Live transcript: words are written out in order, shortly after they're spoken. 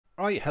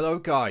Right, hello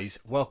guys,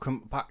 welcome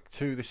back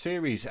to the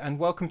series and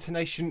welcome to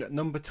nation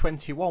number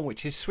 21,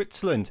 which is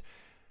Switzerland.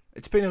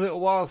 It's been a little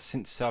while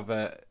since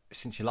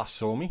you last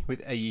saw me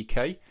with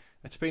AEK.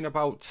 It's been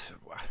about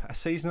a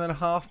season and a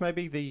half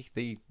maybe.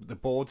 The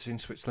boards in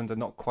Switzerland are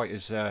not quite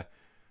as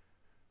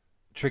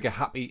trigger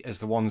happy as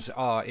the ones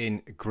are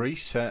in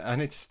Greece,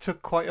 and it's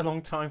took quite a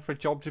long time for a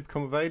job to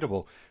become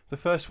available. The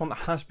first one that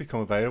has become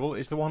available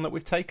is the one that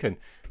we've taken,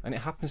 and it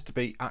happens to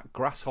be at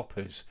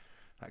Grasshoppers.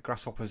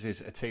 Grasshoppers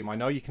is a team. I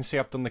know you can see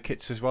I've done the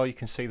kits as well. You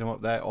can see them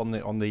up there on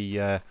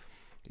the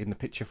in the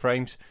picture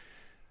frames.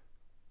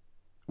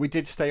 We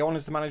did stay on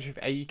as the manager of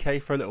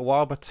AEK for a little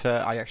while, but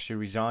I actually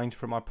resigned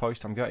from my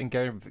post. I'm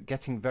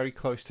getting very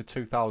close to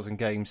 2,000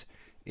 games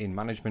in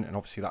management, and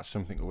obviously that's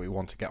something that we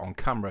want to get on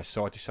camera.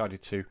 So I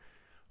decided to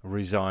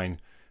resign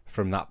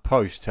from that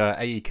post.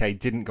 AEK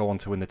didn't go on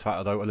to win the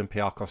title though.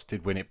 Olympiacos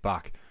did win it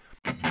back.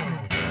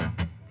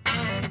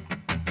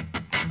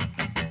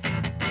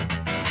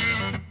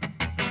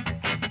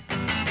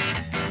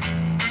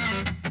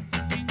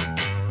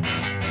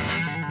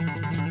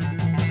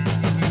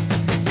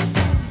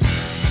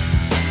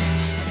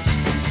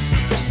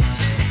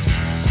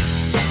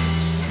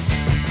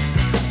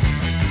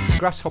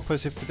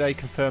 Grasshoppers have today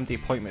confirmed the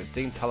appointment of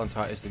Dean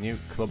Talentire as the new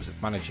club's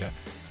manager.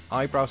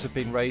 Eyebrows have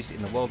been raised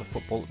in the world of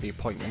football at the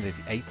appointment of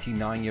the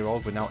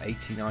 89-year-old, we're now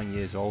 89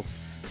 years old,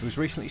 who has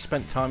recently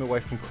spent time away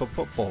from club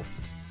football.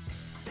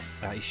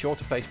 He's sure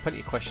to face plenty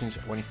of questions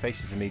when he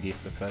faces the media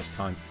for the first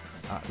time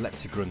at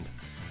Letzigrund.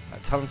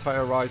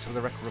 Talentire arrives with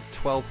a record of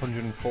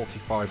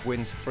 1,245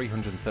 wins,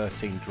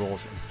 313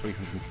 draws and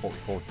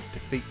 344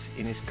 defeats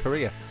in his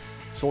career.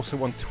 He's also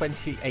won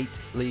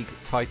 28 league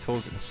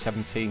titles and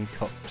 17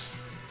 cups.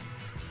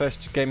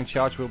 First game in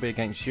charge will be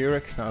against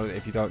Zurich. Now,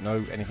 if you don't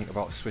know anything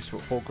about Swiss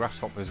football,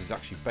 Grasshoppers is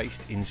actually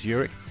based in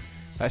Zurich.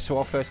 So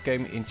our first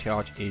game in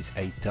charge is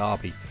a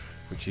derby,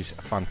 which is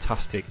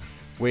fantastic.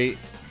 We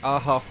are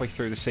halfway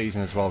through the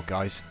season as well,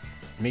 guys.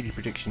 Media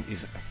prediction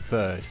is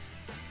third.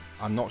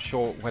 I'm not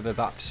sure whether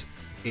that's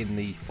in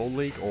the full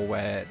league or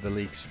where the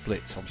league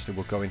splits. Obviously,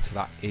 we'll go into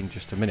that in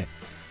just a minute.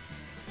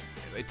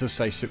 It does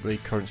say Super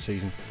League current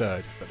season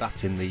third, but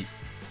that's in the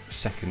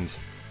second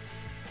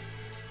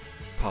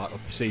part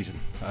of the season,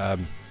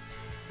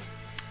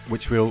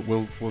 which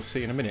we'll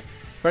see in a minute.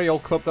 Very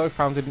old club though,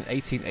 founded in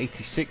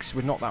 1886.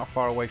 We're not that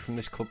far away from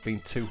this club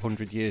being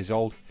 200 years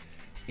old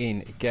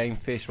in game.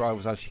 Fierce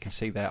rivals, as you can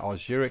see there, are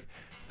Zurich.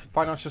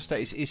 Financial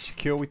status is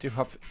secure. We do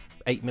have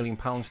 £8 million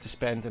to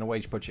spend and a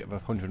wage budget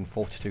of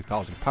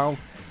 £142,000,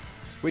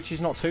 which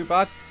is not too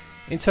bad.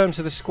 In terms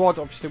of the squad,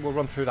 obviously we'll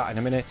run through that in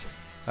a minute.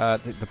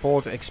 The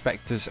board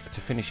expect us to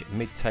finish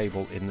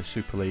mid-table in the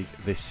Super League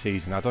this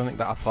season. I don't think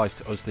that applies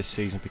to us this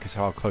season because of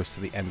how close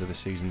to the end of the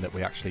season that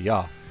we actually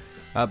are.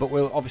 But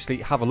we'll obviously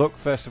have a look.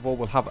 First of all,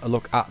 we'll have a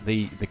look at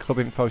the club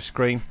info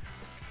screen.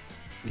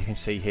 You can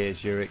see here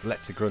Zurich,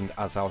 Letzigrund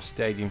as our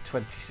stadium,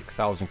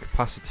 26,000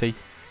 capacity.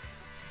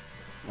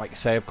 Like I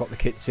say, I've got the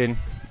kits in.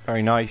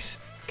 Very nice.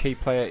 Key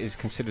player is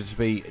considered to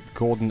be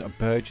Gordon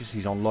Burgess.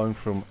 He's on loan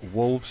from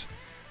Wolves.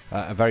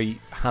 A very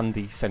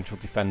handy central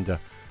defender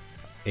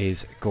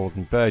is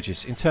Gordon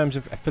Burgess. In terms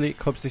of affiliate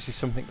clubs, this is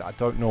something that I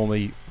don't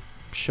normally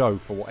show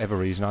for whatever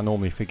reason. I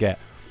normally forget.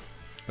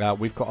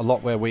 We've got a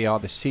lot where we are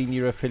the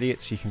senior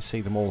affiliates. You can see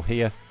them all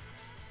here.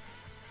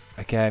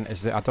 Again,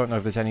 I don't know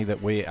if there's any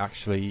that we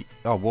actually...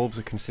 Oh, Wolves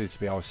are considered to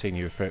be our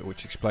senior affiliate,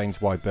 which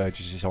explains why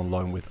Burgess is on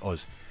loan with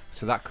us.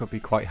 So that could be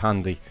quite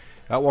handy.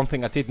 One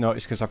thing I did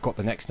notice, because I've got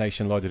the next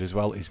nation loaded as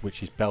well,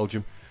 which is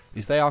Belgium,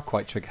 is they are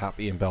quite trigger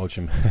happy in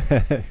Belgium.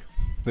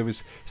 There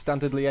was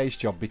Standard Liège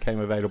job became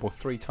available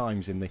 3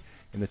 times in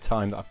the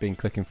time that I've been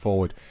clicking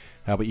forward,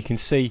 but you can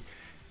see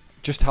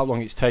just how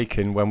long it's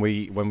taken when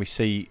we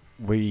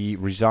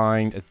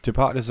resigned,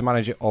 departed as the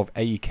manager of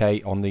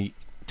AEK on the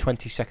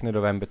 22nd of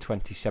November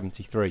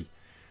 2073.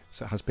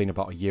 So it has been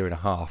about a year and a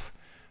half.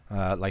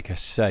 Like I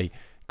say,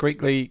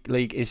 Greek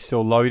league is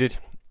still loaded.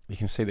 You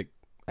can see that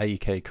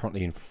AEK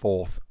currently in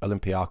 4th.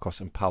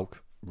 Olympiacos and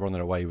PAOK running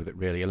away with it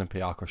really.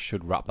 Olympiacos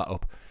should wrap that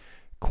up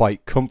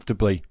quite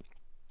comfortably.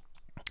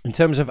 In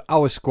terms of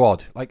our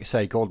squad, like I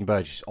say, Gordon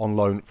Burgess on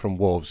loan from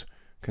Wolves,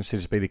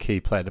 considered to be the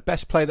key player. The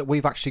best player that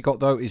we've actually got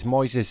though is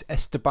Moises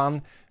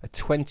Esteban, a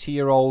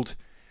 20-year-old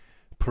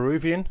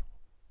Peruvian,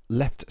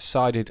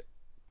 left-sided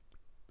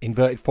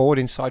inverted forward,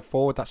 inside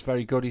forward. That's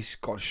very good. He's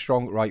got a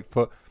strong right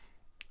foot.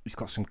 He's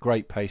got some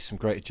great pace, some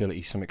great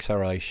agility, some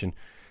acceleration.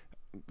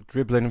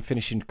 Dribbling and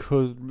finishing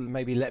could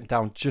maybe let him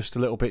down just a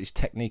little bit. His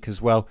technique as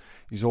well.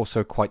 He's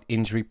also quite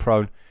injury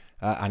prone,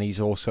 and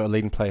he's also a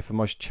leading player for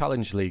most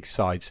Challenge League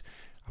sides.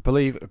 I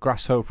believe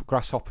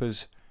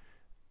Grasshoppers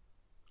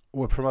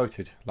were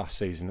promoted last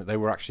season. They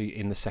were actually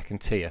in the 2nd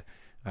tier,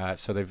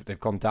 so they've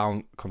gone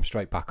down, come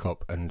straight back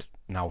up, and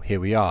now here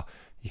we are.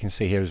 You can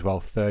see here as well,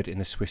 3rd in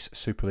the Swiss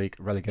Super League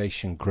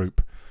relegation group.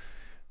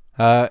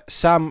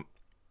 Sam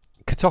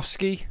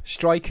Katowski,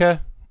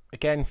 striker,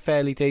 again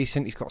fairly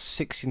decent. He's got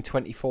 6 in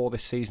 24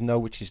 this season though,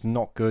 which is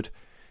not good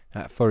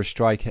for a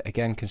striker.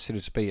 Again,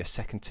 considered to be a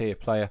 2nd tier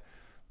player.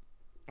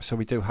 So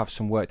we do have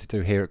some work to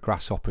do here at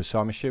Grasshoppers. So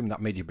I'm assuming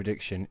that media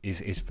prediction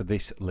is for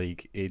this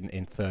league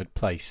in third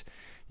place.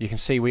 You can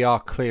see we are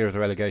clear of the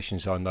relegation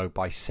zone though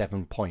by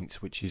 7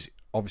 points, which is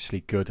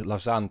obviously good.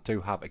 Lausanne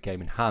do have a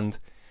game in hand,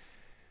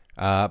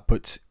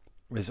 but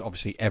there's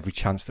obviously every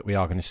chance that we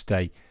are going to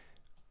stay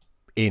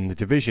in the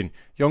division.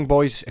 Young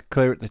Boys are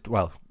clear at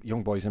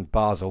Young Boys and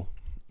Basel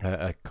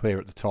are clear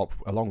at the top,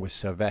 along with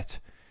Servette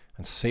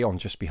and Sion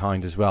just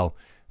behind as well.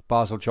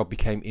 Basel job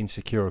became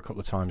insecure a couple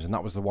of times, and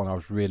that was the one I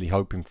was really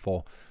hoping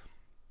for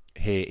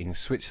here in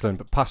Switzerland.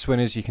 But past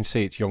winners, you can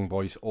see it's Young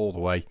Boys all the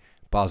way.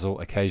 Basel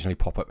occasionally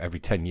pop up every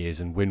 10 years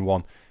and win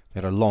one.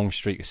 They had a long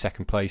streak of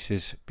second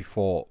places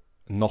before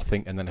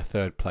nothing, and then a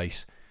third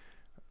place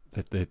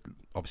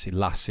obviously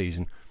last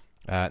season.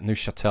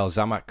 Neuchâtel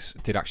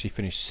Xamax did actually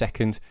finish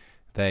second.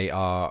 They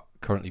are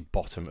currently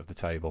bottom of the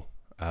table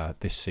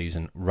this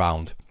season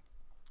round.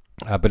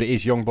 But it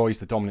is Young Boys,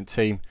 the dominant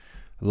team,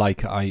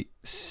 like I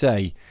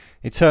say.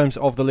 In terms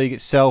of the league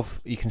itself,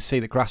 you can see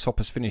that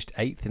Grasshoppers finished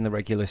 8th in the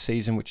regular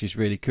season, which is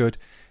really good,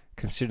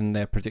 considering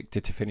they're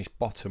predicted to finish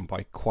bottom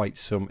by quite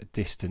some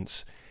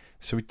distance.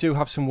 So we do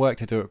have some work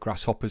to do at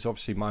Grasshoppers.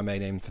 Obviously, my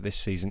main aim for this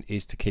season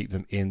is to keep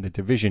them in the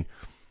division.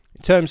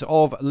 In terms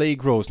of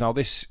league rules, now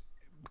this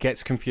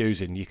gets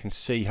confusing. You can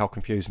see how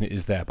confusing it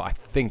is there, but I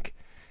think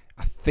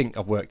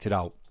I've worked it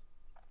out.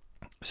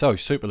 So,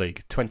 Super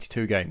League,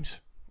 22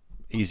 games.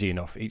 Easy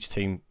enough. Each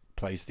team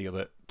plays the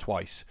other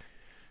twice.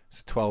 It's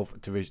a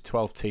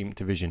 12 team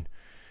division.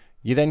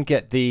 You then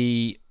get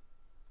the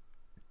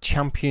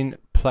champion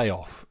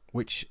playoff,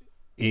 which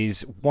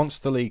is once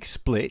the league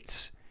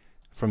splits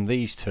from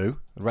these two,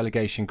 the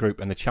relegation group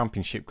and the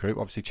championship group.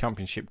 Obviously,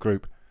 championship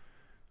group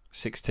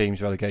 6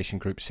 teams, relegation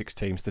group 6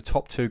 teams. The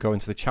top 2 go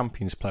into the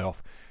champions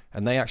playoff,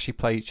 and they actually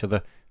play each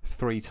other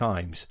 3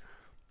 times,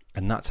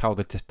 and that's how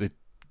the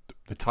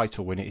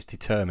title winner is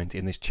determined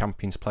in this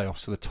champions playoff.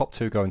 So the top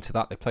 2 go into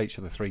that. They play each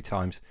other 3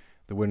 times.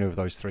 The winner of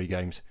those 3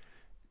 games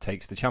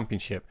takes the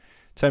championship.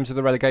 In terms of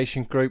the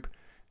relegation group,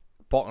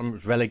 bottom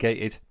is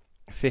relegated.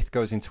 5th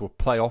goes into a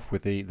playoff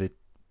with the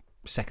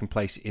second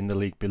place in the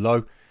league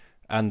below,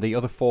 and the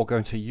other 4 go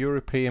into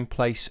European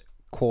place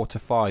quarter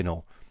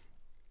final.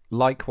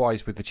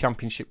 Likewise with the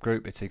championship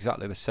group, it's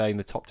exactly the same.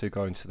 The top 2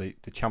 go into the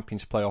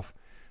champions playoff,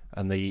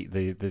 and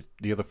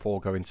the other 4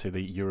 go into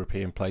the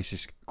European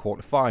places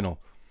quarter final.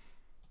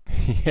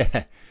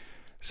 Yeah,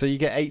 so you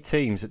get 8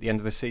 teams at the end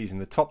of the season.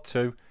 The top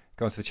 2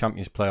 go into the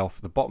champions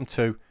playoff. The bottom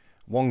 2,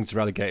 one's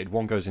relegated,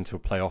 one goes into a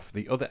playoff.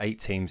 The other 8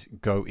 teams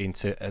go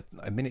into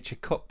a miniature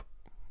cup,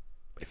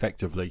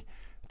 effectively,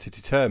 to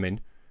determine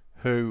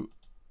who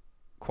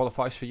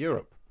qualifies for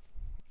Europe.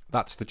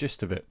 That's the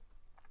gist of it.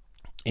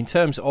 In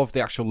terms of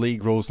the actual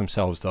league rules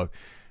themselves, though,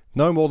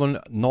 no more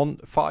than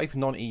 5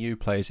 non-EU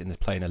players in the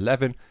playing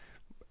 11.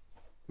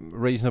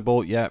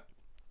 Reasonable, yeah.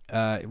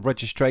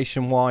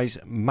 Registration-wise,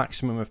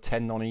 maximum of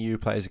 10 non-EU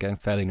players, again,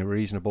 fairly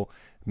reasonable.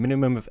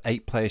 Minimum of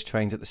 8 players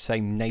trained at the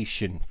same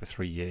nation for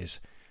 3 years.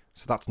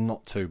 So that's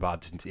not too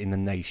bad in the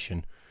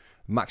nation.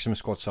 Maximum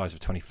squad size of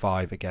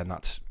 25, again,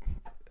 that's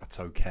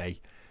okay.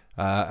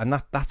 And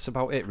that's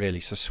about it, really.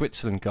 So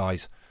Switzerland,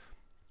 guys,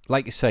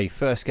 like you say,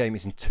 first game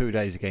is in 2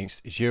 days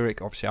against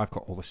Zurich. Obviously, I've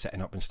got all the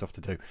setting up and stuff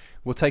to do.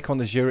 We'll take on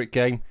the Zurich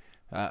game,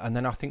 and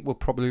then I think we'll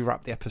probably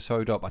wrap the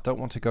episode up. I don't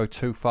want to go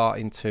too far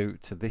into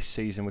this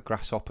season with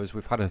Grasshoppers.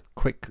 We've had a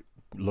quick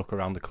look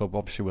around the club.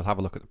 Obviously, we'll have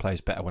a look at the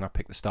players better when I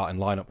pick the starting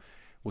lineup.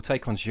 We'll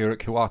take on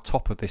Zurich, who are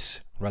top of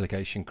this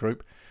relegation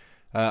group.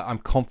 I'm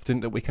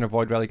confident that we can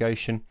avoid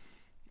relegation,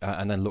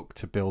 and then look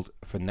to build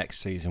for next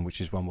season,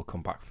 which is when we'll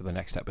come back for the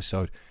next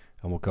episode,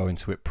 and we'll go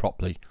into it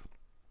properly.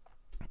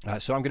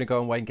 So I'm going to go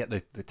away and get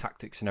the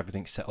tactics and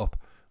everything set up,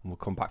 and we'll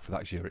come back for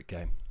that Zurich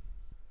game.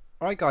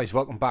 Alright guys,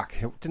 welcome back.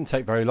 It didn't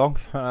take very long,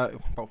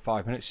 about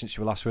 5 minutes since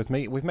you were last with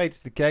me. We've made it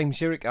to the game.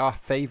 Zurich are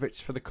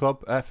favourites for the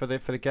club, for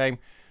the game.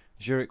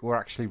 Zurich were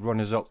actually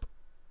runners-up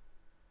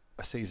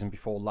a season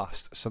before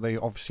last, so they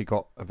obviously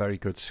got a very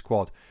good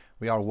squad.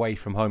 We are away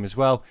from home as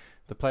well.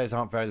 The players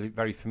aren't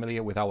very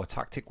familiar with our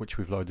tactic, which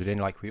we've loaded in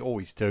like we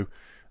always do.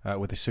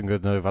 With the Sungo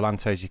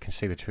Volantes, you can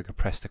see the trigger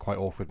press. They're quite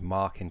awkward,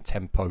 marking,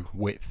 tempo,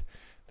 width.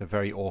 They're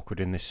very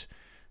awkward in this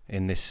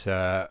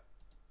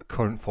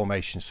current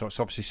formation, so it's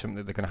obviously something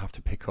that they're going to have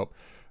to pick up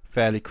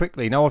fairly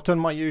quickly. Now, I've done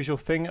my usual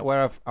thing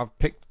where I've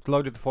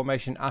loaded the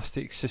formation, asked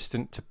the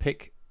assistant to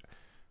pick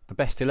the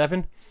best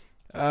 11,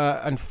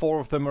 and 4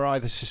 of them are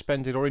either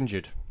suspended or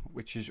injured,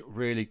 which is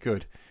really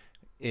good.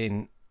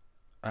 In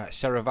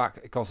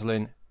Seravac,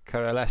 Gozlin,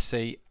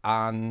 Karelesi,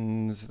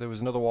 and there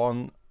was another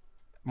one,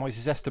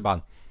 Moises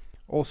Esteban,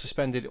 all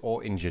suspended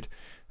or injured.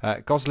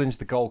 Goslin's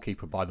the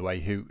goalkeeper, by the way,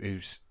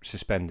 who's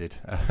suspended,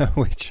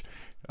 which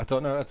I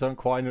don't know. I don't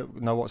quite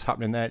know what's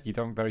happening there. You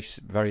don't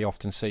very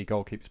often see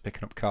goalkeepers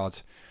picking up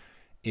cards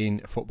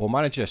in Football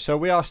Manager. So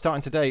we are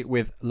starting today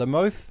with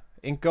Lemouth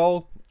in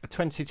goal, a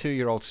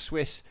 22-year-old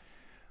Swiss.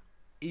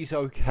 He's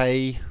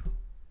okay.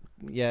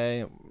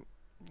 Yeah,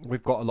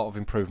 we've got a lot of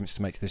improvements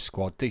to make to this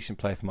squad. Decent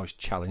player for most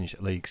Challenge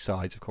League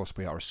sides. Of course,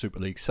 we are a Super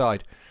League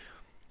side.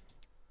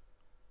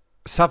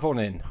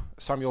 Samuel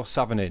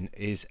Savonin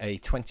is a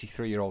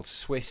 23-year-old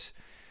Swiss.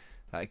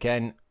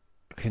 Again,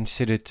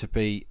 considered to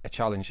be a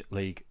Challenge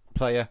League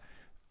player.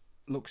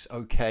 Looks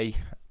okay.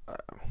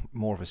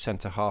 More of a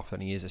centre half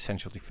than he is a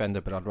central defender,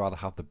 but I'd rather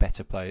have the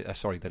better player.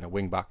 Than a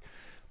wing back,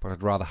 but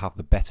I'd rather have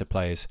the better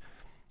players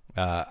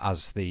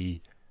as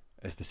the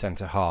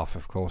centre half,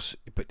 of course.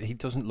 But he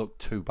doesn't look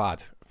too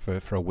bad for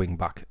a wing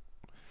back.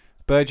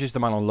 Burgess, the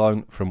man on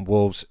loan from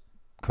Wolves,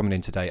 coming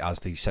in today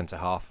as the centre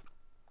half.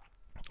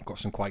 Got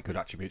some quite good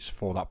attributes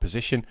for that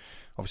position.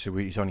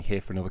 Obviously, he's only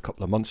here for another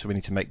couple of months, so we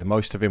need to make the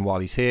most of him while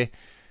he's here.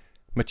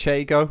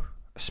 Machego,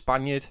 a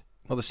Spaniard,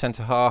 another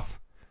centre half.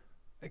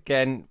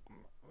 Again,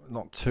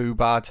 not too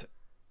bad.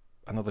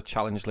 Another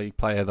Challenge League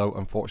player, though,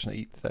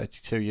 unfortunately,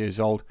 32 years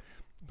old.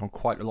 On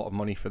quite a lot of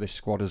money for this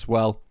squad as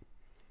well.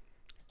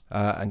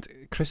 And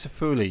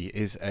Crisafulli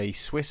is a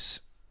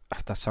Swiss.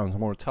 That sounds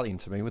more Italian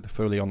to me with the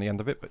Fully on the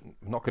end of it, but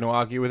I'm not going to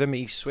argue with him.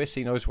 He's Swiss,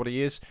 he knows what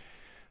he is.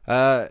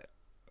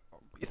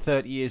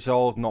 30 years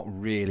old, not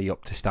really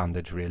up to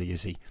standard, really,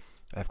 is he?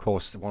 Of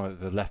course, one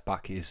of the left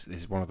back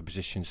is one of the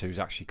positions who's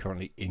actually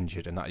currently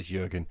injured, and that is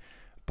Jürgen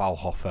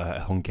Bauhofer, a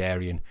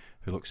Hungarian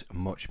who looks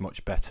much,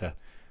 much better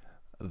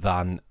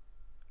than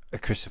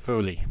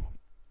Crisafulli.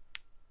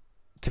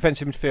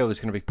 Defensive midfielder is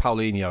going to be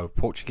Paulinho,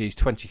 Portuguese,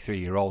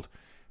 23-year-old,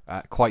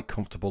 quite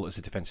comfortable as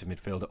a defensive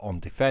midfielder on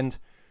defend.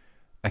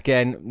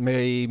 Again,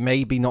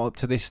 maybe not up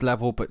to this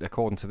level, but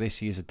according to this,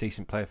 he is a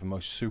decent player for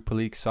most Super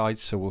League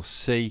sides, so we'll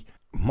see.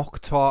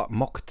 Mokhtar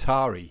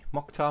Mokhtari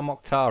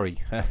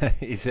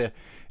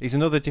is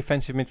another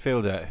defensive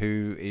midfielder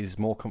who is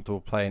more comfortable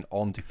playing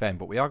on defend,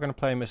 but we are going to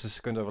play him as a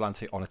Segundo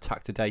Volante on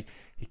attack today.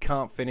 He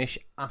can't finish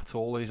at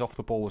all. His off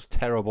the ball was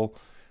terrible,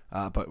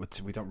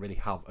 but we don't really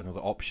have another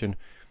option.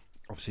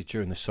 Obviously,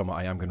 during the summer,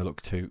 I am going to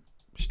look to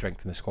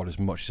strengthen the squad as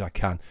much as I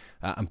can.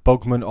 And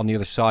Bugman on the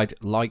other side,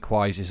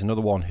 likewise, is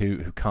another one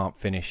who can't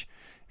finish.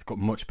 He's got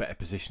much better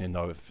positioning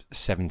though of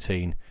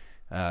 17.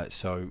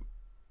 So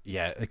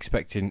yeah,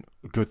 expecting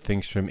good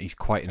things from him. He's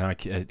quite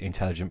an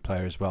intelligent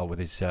player as well, with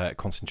his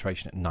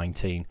concentration at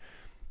 19,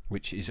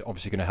 which is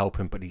obviously going to help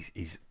him. But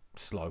he's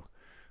slow.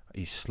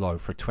 He's slow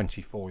for a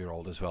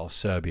 24-year-old as well,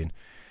 Serbian.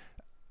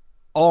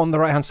 On the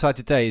right hand side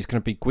today is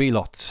going to be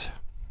Guilo.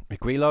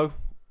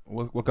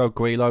 We'll go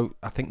Guilo.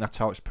 I think that's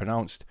how it's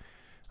pronounced.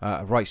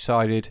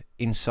 Right-sided,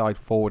 inside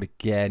forward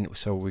again.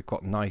 So we've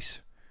got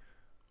nice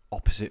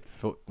opposite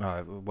foot.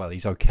 Well,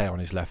 he's okay on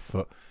his left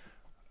foot.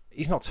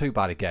 He's not too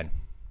bad again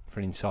for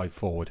an inside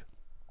forward.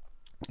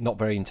 Not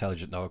very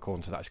intelligent though,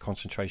 according to that. His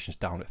concentration's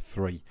down at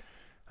 3,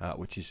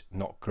 which is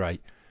not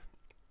great.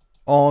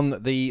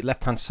 On the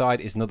left-hand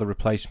side is another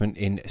replacement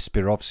in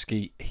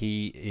Spirovsky.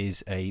 He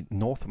is a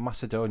North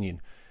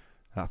Macedonian.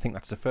 I think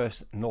that's the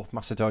first North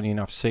Macedonian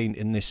I've seen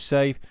in this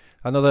save.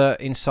 Another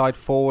inside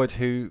forward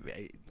who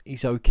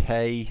is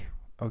okay.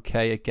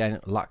 Okay, again,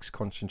 lacks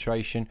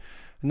concentration.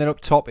 And then up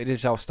top, it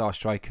is our star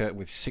striker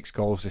with 6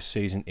 goals this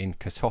season in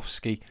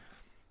Kotovsky.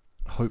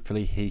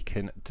 Hopefully he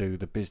can do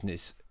the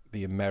business.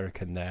 The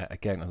American there,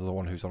 again, another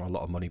one who's on a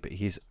lot of money, but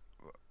he's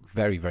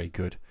very, very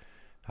good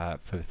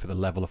for the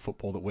level of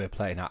football that we're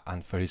playing at,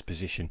 and for his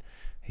position.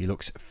 He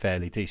looks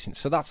fairly decent.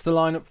 So that's the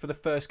lineup for the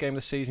first game of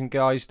the season,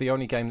 guys. The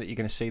only game that you're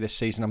going to see this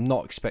season. I'm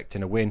not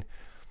expecting a win.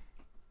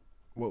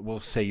 We'll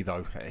see,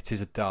 though. It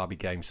is a derby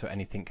game, so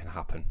anything can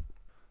happen.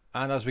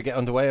 And as we get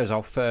underway as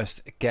our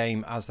first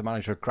game as the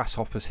manager of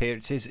Grasshoppers here,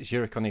 it is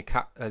Zurich on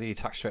the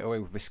attack straight away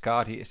with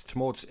Viscardi. It's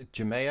towards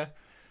Jamea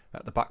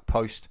at the back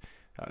post.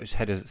 His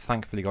head has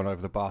thankfully gone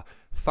over the bar.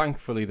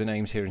 Thankfully, the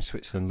names here in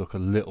Switzerland look a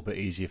little bit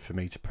easier for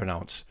me to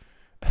pronounce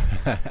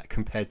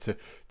compared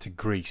to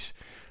Greece.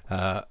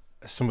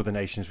 Some of the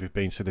nations we've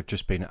been, so they've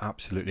just been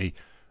absolutely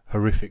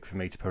horrific for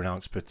me to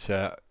pronounce, but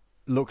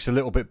looks a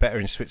little bit better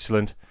in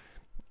Switzerland.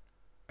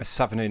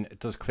 Savonin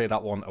does clear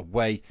that one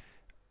away.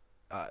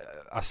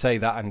 I say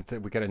that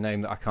and we get a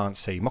name that I can't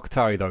see.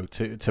 Mokhtari though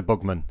to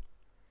Bugman.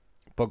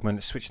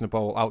 Bugman switching the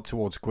ball out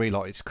towards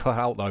Guilot. It's cut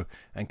out though,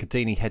 and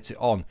Kadini heads it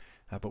on.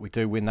 But we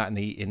do win that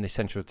in the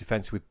central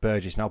defence with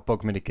Burgess. Now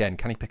Bugman again.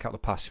 Can he pick out the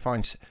pass?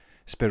 Finds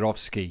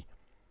Spirovsky.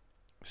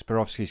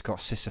 Spirovsky's got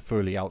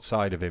Crisafulli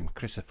outside of him.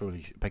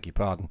 Crisafulli, beg your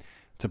pardon.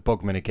 To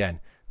Bugman again.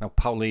 Now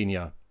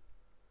Paulinho.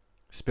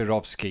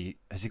 Spirovsky.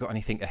 Has he got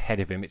anything ahead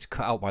of him? It's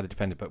cut out by the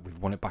defender, but we've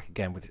won it back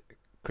again with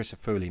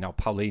Crisafulli. Now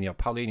Paulinho.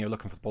 Paulinho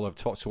looking for the ball over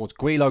towards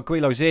Guilo.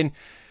 Guilo's in.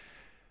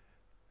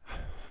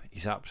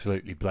 He's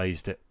absolutely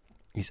blazed it.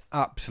 He's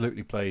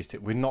absolutely blazed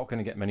it. We're not going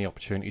to get many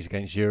opportunities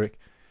against Zurich.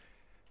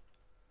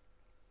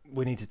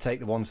 We need to take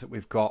the ones that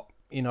we've got.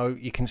 You know,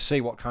 you can see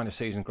what kind of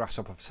season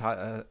Grasshoppers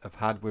have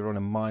had. We're on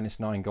a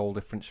 -9 goal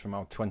difference from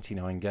our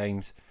 29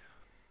 games.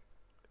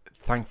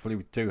 Thankfully,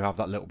 we do have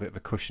that little bit of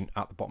a cushion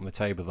at the bottom of the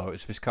table, though.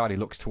 As Viscardi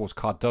looks towards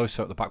Cardoso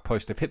at the back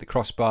post, they've hit the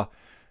crossbar,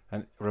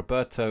 and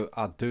Roberto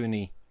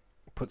Arduni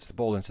puts the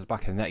ball into the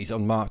back of the net. He's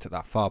unmarked at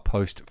that far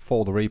post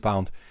for the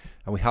rebound,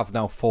 and we have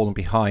now fallen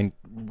behind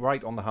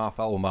right on the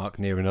half-hour mark,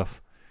 near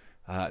enough,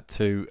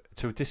 to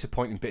a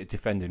disappointing bit of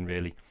defending,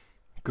 really.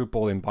 Good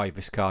ball in by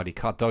Viscardi.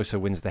 Cardoso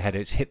wins the header.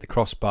 It's hit the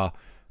crossbar,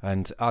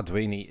 And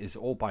Arduini is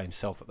all by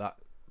himself at that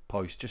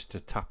post just to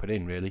tap it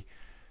in, really.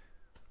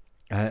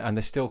 And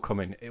they're still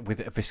coming with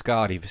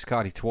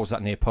Viscardi towards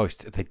that near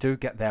post. They do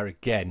get there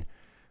again,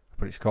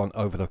 but it's gone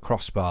over the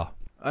crossbar.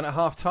 And at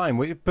half time,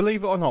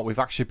 believe it or not, we've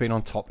actually been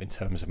on top in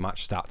terms of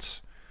match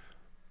stats.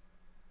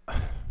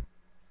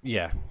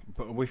 Yeah,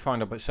 but we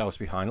find ourselves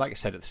behind. Like I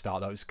said at the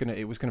start, though,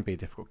 it was gonna be a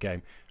difficult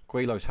game.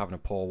 Guilo's having a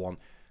poor one.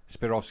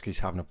 Spirovski's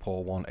having a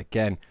poor one.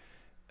 Again,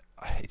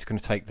 it's going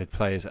to take the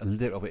players a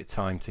little bit of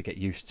time to get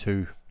used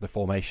to the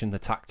formation, the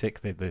tactic,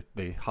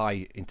 the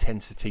high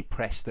intensity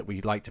press that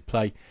we like to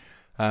play.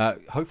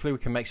 Hopefully we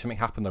can make something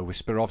happen though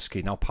with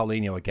Spirovski. Now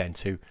Paulinho again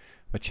to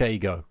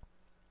Machego.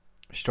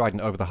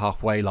 Striding over the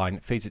halfway line.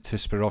 Feeds it to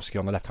Spirovski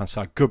on the left hand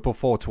side. Good ball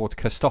forward towards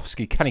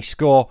Kostovski. Can he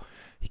score?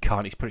 He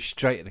can't. He's put it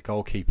straight at the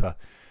goalkeeper.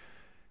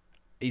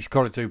 He's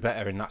got to do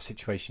better in that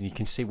situation. You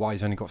can see why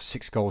he's only got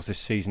 6 goals this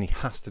season. He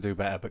has to do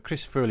better. But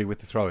Chris Furley with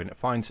the throw-in. It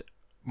finds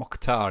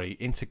Mokhtari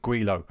into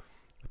Guilo.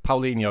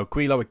 Paulinho.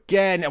 Guilo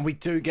again. And we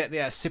do get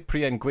there.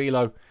 Cyprien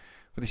Guilo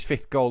with his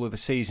 5th goal of the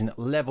season.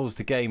 Levels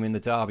the game in the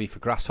derby for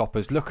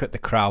Grasshoppers. Look at the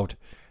crowd.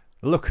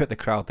 Look at the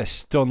crowd. They're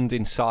stunned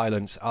in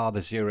silence, are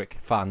the Zurich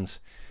fans.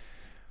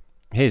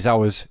 Here's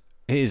ours.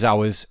 Here's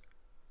ours.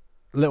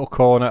 Little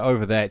corner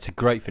over there. It's a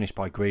great finish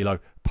by Guilo.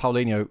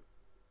 Paulinho,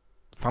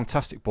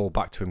 fantastic ball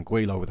back to him.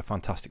 Guilo with a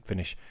fantastic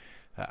finish.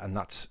 And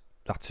that's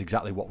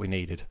exactly what we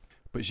needed.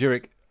 But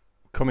Zurich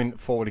coming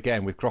forward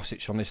again with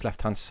Grosic on this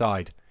left-hand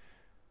side.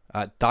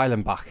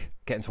 Dylenbach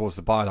getting towards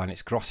the byline.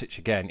 It's Grosic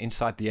again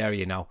inside the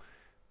area now.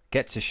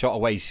 Gets a shot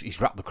away.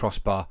 He's wrapped the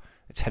crossbar.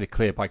 It's headed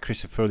clear by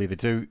Chris Furley. They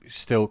do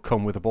still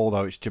come with the ball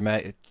though. It's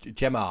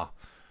Gemar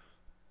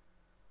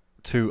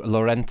to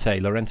Lorente.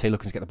 Lorente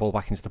looking to get the ball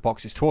back into the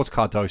box. It's towards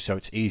Cardoso.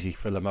 It's easy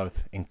for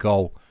Lamoth in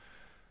goal.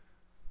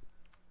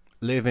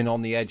 Living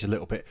on the edge a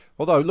little bit.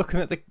 Although looking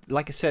at the,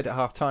 like I said at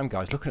half time,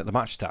 guys, looking at the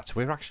match stats,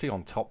 we're actually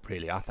on top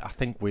really. I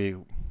think we,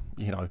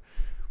 I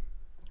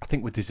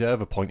think we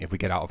deserve a point if we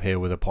get out of here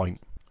with a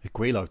point.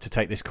 Guilo to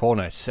take this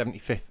corner.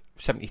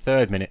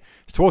 73rd minute.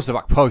 It's towards the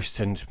back post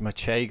and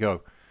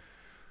Machego.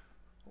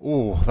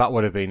 Oh, that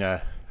would have been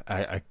a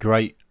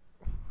great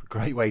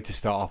way to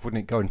start off,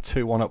 wouldn't it? Going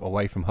 2-1 up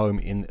away from home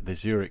in the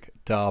Zurich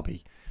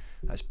derby.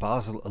 As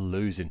Basel are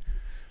losing.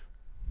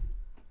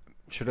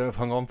 Should I have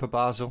hung on for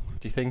Basel,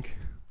 do you think?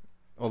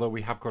 Although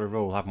we have got a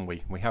rule, haven't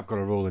we? We have got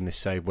a rule in this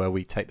save where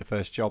we take the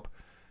first job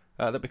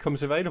that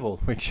becomes available,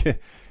 which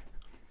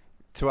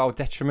to our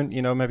detriment,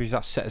 maybe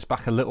that set us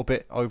back a little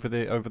bit over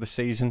the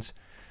seasons.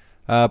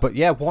 But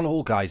yeah,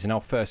 1-1, guys, in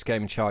our first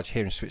game in charge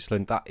here in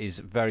Switzerland. That is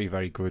very,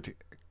 very good.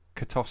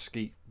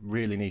 Kotowski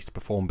really needs to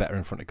perform better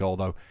in front of goal,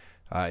 though.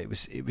 It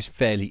was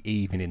fairly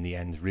even in the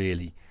end,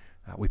 really.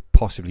 We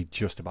possibly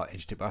just about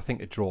edged it, but I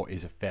think a draw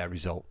is a fair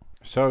result.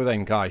 So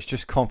then, guys,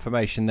 just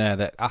confirmation there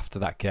that after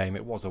that game,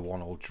 it was a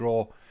 1-1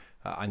 draw.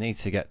 I need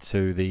to get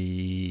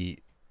to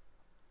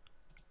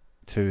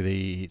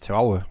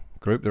our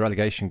group, the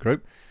relegation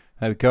group.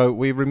 There we go.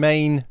 We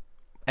remain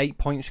 8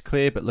 points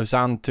clear, but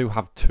Lausanne do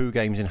have 2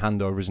 games in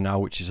hand over us now,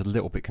 which is a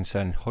little bit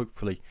concerning.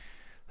 Hopefully,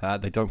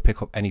 they don't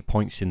pick up any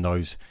points in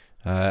those.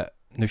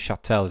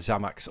 Neuchâtel,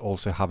 Zamax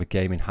also have a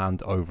game in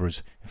hand over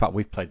us. In fact,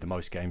 we've played the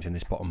most games in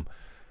this bottom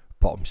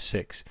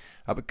 6.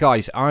 But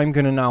guys, I'm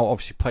going to now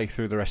obviously play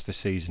through the rest of the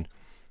season.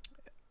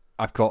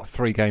 I've got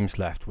 3 games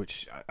left,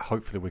 which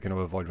hopefully we're going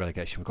to avoid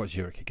relegation. We've got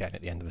Zurich again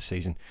at the end of the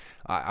season.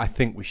 I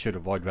think we should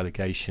avoid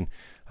relegation.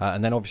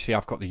 And then obviously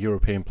I've got the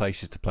European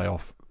places to play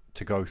off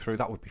to go through.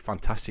 That would be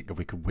fantastic if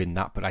we could win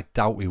that, but I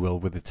doubt we will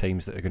with the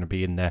teams that are going to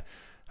be in there.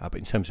 But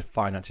in terms of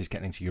finances,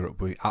 getting into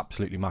Europe will be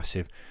absolutely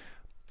massive.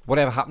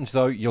 Whatever happens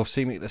though, you'll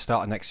see me at the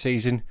start of next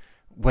season.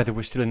 Whether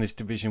we're still in this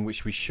division,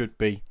 which we should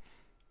be,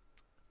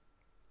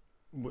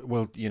 I'm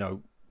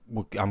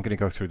going to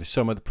go through the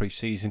summer, the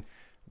pre-season.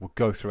 We'll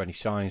go through any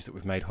signs that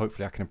we've made.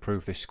 Hopefully I can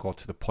improve this squad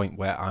to the point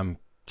where I'm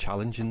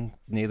challenging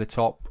near the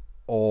top,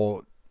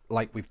 or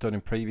like we've done in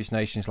previous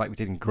nations, like we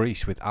did in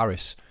Greece with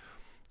Aris,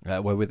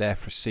 where we're there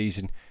for a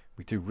season,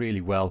 we do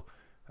really well,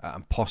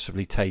 and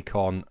possibly take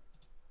on,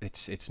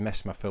 it's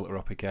messed my filter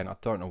up again. I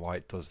don't know why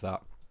it does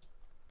that.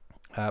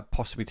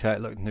 Possibly take,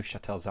 look,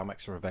 Neuchâtel,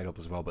 Zamex are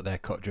available as well, but they're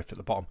cut adrift at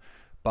the bottom.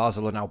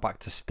 Basel are now back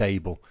to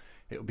stable.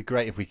 It would be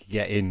great if we could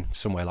get in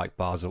somewhere like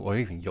Basel, or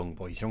even Young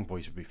Boys. Young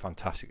Boys would be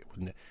fantastic,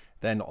 wouldn't it?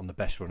 They're not on the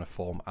best run of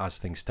form as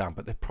things stand,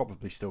 but they're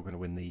probably still going to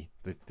win the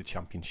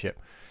championship.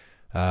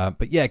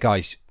 But yeah,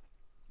 guys,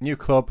 new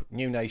club,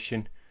 new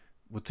nation.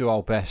 We'll do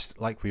our best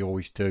like we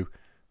always do.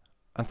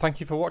 And thank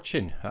you for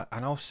watching.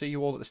 And I'll see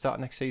you all at the start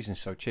of next season.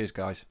 So cheers,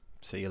 guys.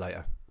 See you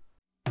later.